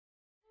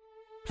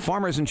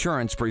Farmers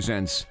Insurance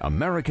presents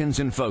Americans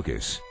in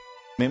Focus.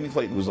 Mayme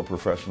Clayton was a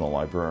professional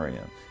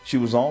librarian. She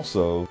was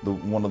also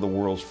one of the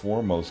world's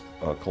foremost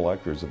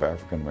collectors of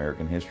African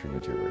American history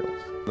materials.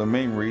 The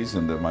main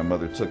reason that my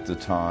mother took the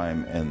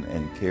time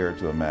and care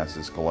to amass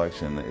this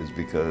collection is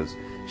because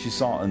she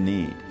saw a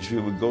need. She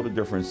would go to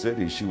different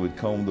cities. She would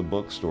comb the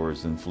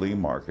bookstores and flea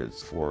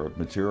markets for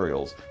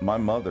materials. My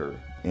mother,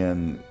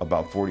 in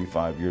about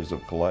 45 years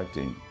of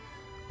collecting,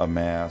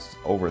 amassed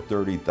over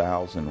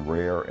 30,000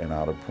 rare and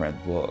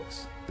out-of-print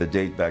books that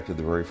date back to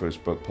the very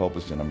first book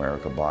published in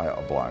America by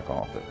a black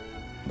author.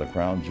 The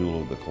crown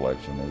jewel of the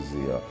collection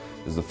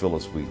is the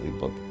Phyllis Wheatley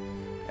book,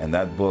 and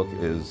that book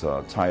is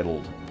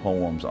titled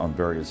Poems on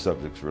Various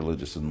Subjects,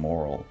 Religious and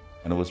Moral,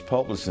 and it was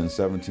published in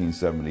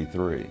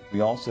 1773.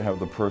 We also have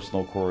the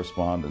personal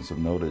correspondence of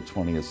noted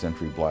 20th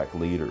century black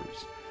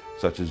leaders,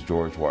 such as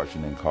George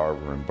Washington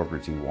Carver and Booker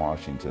T.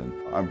 Washington.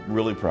 I'm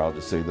really proud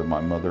to say that my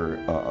mother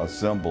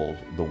assembled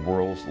the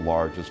world's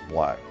largest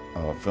black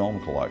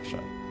film collection,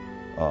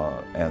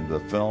 and the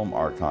film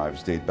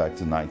archives date back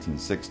to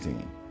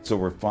 1916. So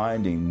we're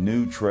finding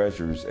new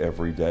treasures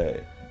every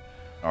day.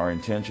 Our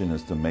intention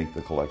is to make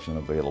the collection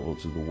available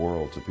to the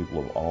world, to people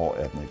of all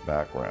ethnic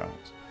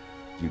backgrounds.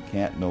 You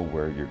can't know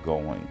where you're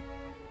going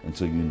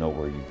until you know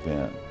where you've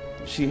been.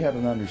 She had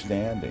an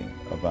understanding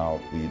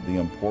about the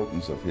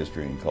importance of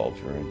history and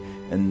culture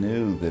and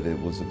knew that it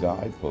was a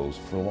guidepost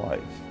for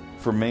life.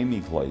 For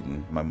Mayme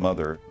Clayton, my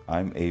mother,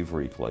 I'm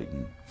Avery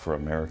Clayton for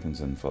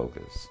Americans in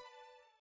Focus.